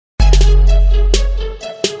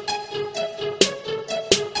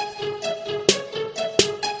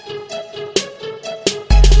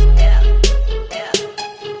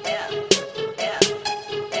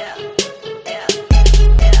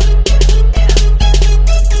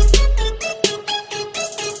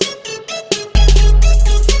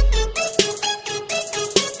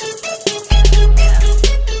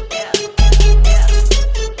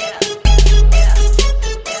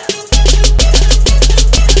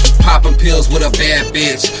with a bad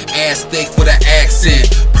bitch. Ass thick with an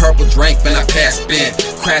accent. Purple drink when I pass spin.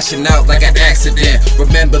 Crashing out like an accident.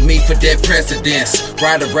 Remember me for dead presidents.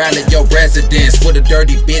 Ride around at your residence with a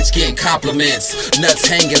dirty bitch getting compliments. Nuts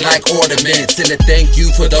hanging like ornaments. And a thank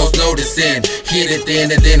you for those noticing. Hit it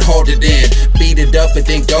then and then hold it in. Beat it up and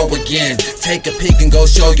then go again. Take a pic and go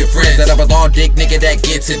show your friends that I'm a long dick nigga that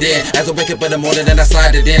gets it in. As I wake up in the morning and I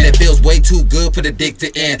slide it in. It feels way too good for the dick to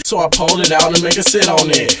end. So I pulled it out and make her sit on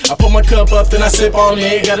it. I put my cup up, then I sip on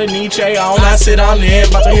it. Got a Nietzsche on, I sit on it.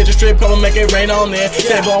 About to hit the strip club and make it rain on it.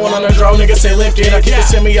 Say blowing on the draw, nigga say lift it. I keep it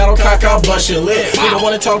semi-auto cock, I'll bust your lip. Nigga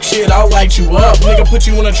wanna talk shit, I'll light you up. Nigga put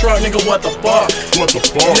you in a truck, nigga what the fuck? What the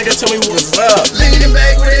fuck? Nigga tell me what's up. Leaning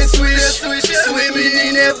back with that swish, swimming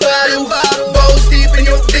in that bottle. Balls deep in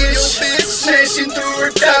your bitch, smashing through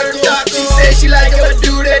her taco. She said she like if I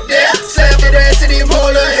do that there. Slap that ass and then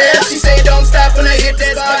hold her hair. She say don't stop when I hit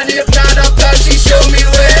that spot. And if not, I'll pop. She show me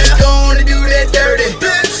where. Don't wanna do that dirty,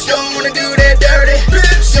 don't wanna do that dirty,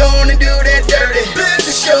 don't wanna do that dirty.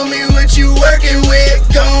 Just show me what you working with.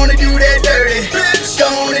 Don't wanna do that dirty,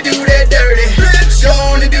 don't wanna do that dirty, don't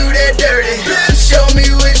wanna do that dirty. Just show me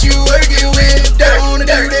what you working with. Don't wanna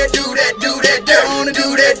do that, do that, do that, don't wanna do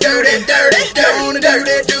that dirty, dirty, don't wanna do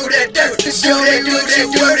that, do that, dirty. Just show me what you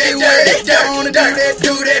working with. Don't wanna do that,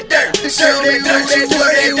 do that, dirty. Just show me what you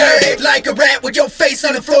working with. Like a rat with your face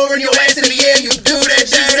on the floor and your ass in the air, you do that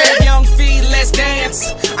dirty. Young feet, let's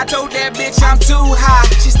dance. I told that bitch I'm too high.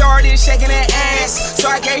 She started shaking that ass, so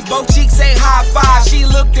I gave both cheeks a high five. She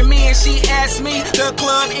looked at me and she asked me, the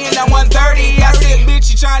club in at 1:30. I said, bitch,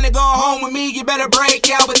 you trying to go home with me? You better break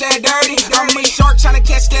out with that dirty. I'm a shark trying to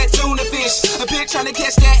catch that tuna fish, a bitch trying to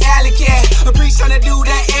catch that alley cat, a priest trying to do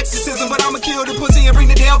that exorcism, but I'ma kill the pussy and bring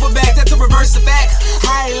the devil back. That's a reverse of fact.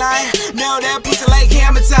 I ain't lying, nail that pussy like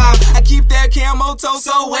hammer time. I keep that camo toe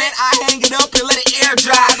so wet, I hang it up and let it air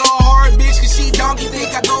dry. I go hard, bitch, cause she donkey thick.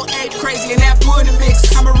 I go ape crazy in that pudding mix.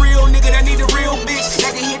 I'm a real nigga that need a real bitch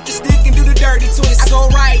that can hit the stick and do the dirty twist. I go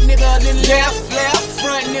right, nigga, then left,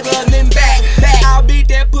 front, nigga, then back. I'll beat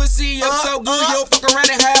that pussy up so good you'll fuck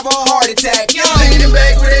around and have a heart attack. Yo. Leaning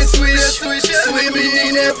back with that swish, swimming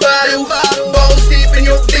in that bottle. Balls deep in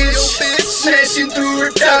your bitch, smashing through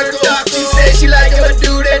her taco. She said she like if I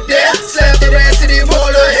do that there. Slap that ass and then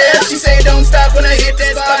hold her hair. She say don't stop when I hit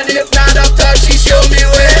that spot. And if not, I'll talk. She show me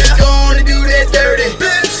where. Don't wanna do that dirty,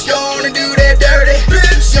 don't wanna do that dirty,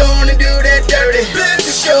 don't wanna do that dirty.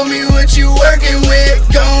 Just show me what you working with.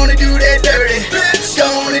 Don't wanna do that dirty,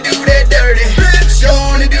 don't wanna do that dirty, don't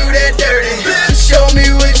wanna do that dirty. Just show me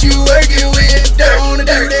what you working with. Don't wanna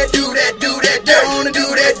do that, do that, do that, don't wanna do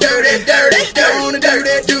that dirty, dirty, don't wanna do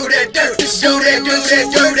that, do that, dirty. Just do that, do that,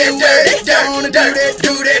 do that, dirty. Don't wanna do that,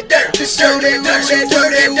 do that, dirty. Just do that, do that, do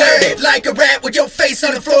that, dirty. Like a rat with your face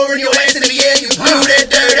on the floor and your ass in the air, you do that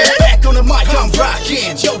dirty. Back on the mic, I'm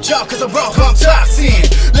rockin'. Yo, jaw, cause I'm raw, I'm toxin'.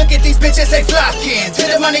 Look at these bitches, they flockin'. To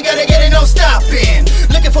the money, gotta get it, no stoppin'.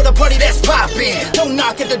 Looking for the party that's poppin'. Don't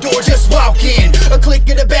knock at the door, just walk in. A clique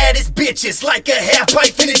of the baddest bitches, like a half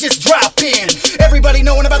pipe, and it just drop in. Everybody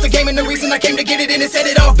knowing about the game and the reason I came to get it in and said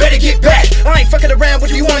it all better get back. I ain't fucking around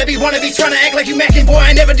with you wannabes trying to act like you mackin', boy,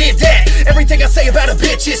 I never did that. Everything I say about a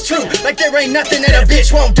bitch is true, like there ain't nothing that a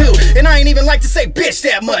bitch won't do. And I ain't even like to say bitch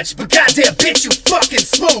that much, but goddamn bitch, you fucking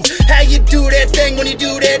smooth. How you do that thing when you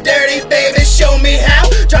do that dirty, baby? Show me how.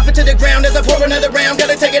 Drop it to the ground as I pour another round.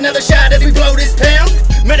 Gotta take another shot as we blow this pound.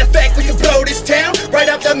 Matter of fact, we can blow this town right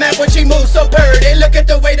off the map when she moves so purty. Look at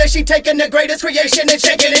the way that she taking the greatest creation and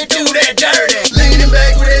shaking it, do that dirty. Leaning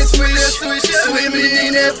back with that swish, swimming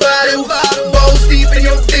in that bottle. Balls deep in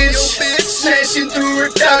your bitch, smashing through her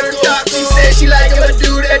taco. She said she like if I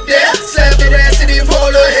do that there. Slap that ass and then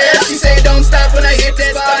hold her hair. She say don't stop when I hit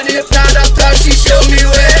that spot. And if not, I'll talk. She show me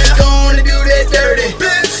where. Don't wanna do that dirty,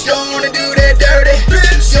 don't wanna do that dirty,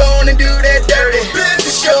 don't wanna do that dirty.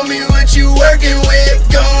 Just show me what you working with.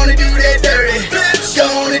 Don't wanna do that dirty,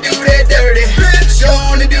 don't wanna do that dirty, don't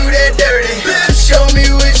wanna do that dirty. Show me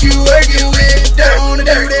what you working with. Don't wanna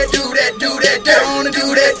do that, do that, do that, don't wanna do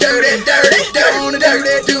that dirty, dirty, don't wanna do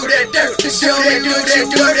that, do that, dirty. Just show me do that,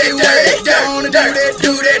 do that, dirty, don't wanna do that,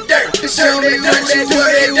 do that, dirty. Just show me do that, do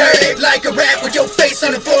that, dirty. Like a rat with your face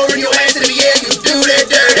on the floor and your ass in the air, you do that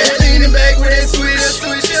dirty. Leaning back with that swish,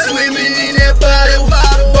 swimming in that bottle.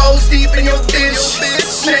 Balls deep in your bitch,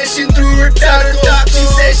 smashing through her taco. She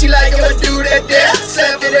said she like if I do that there.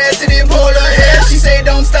 Slap that ass and then hold her hair. She say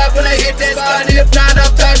don't stop when I hit that spot. And if not,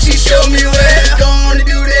 I'll talk. She show me where. Don't wanna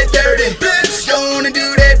do that dirty, don't wanna do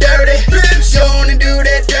that dirty, don't wanna do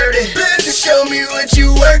that dirty. Just show me what you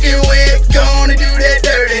working with. Don't wanna do that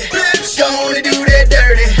dirty, don't wanna do that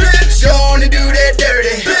dirty, don't wanna do that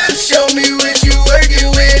dirty. Just show me what you working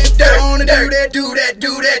with. Don't wanna do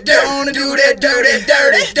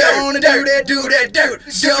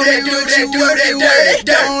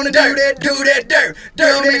dirt. Do that dirt.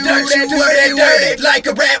 Like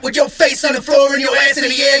a rat with your face on the floor and your ass in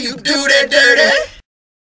the air, you do that dirty.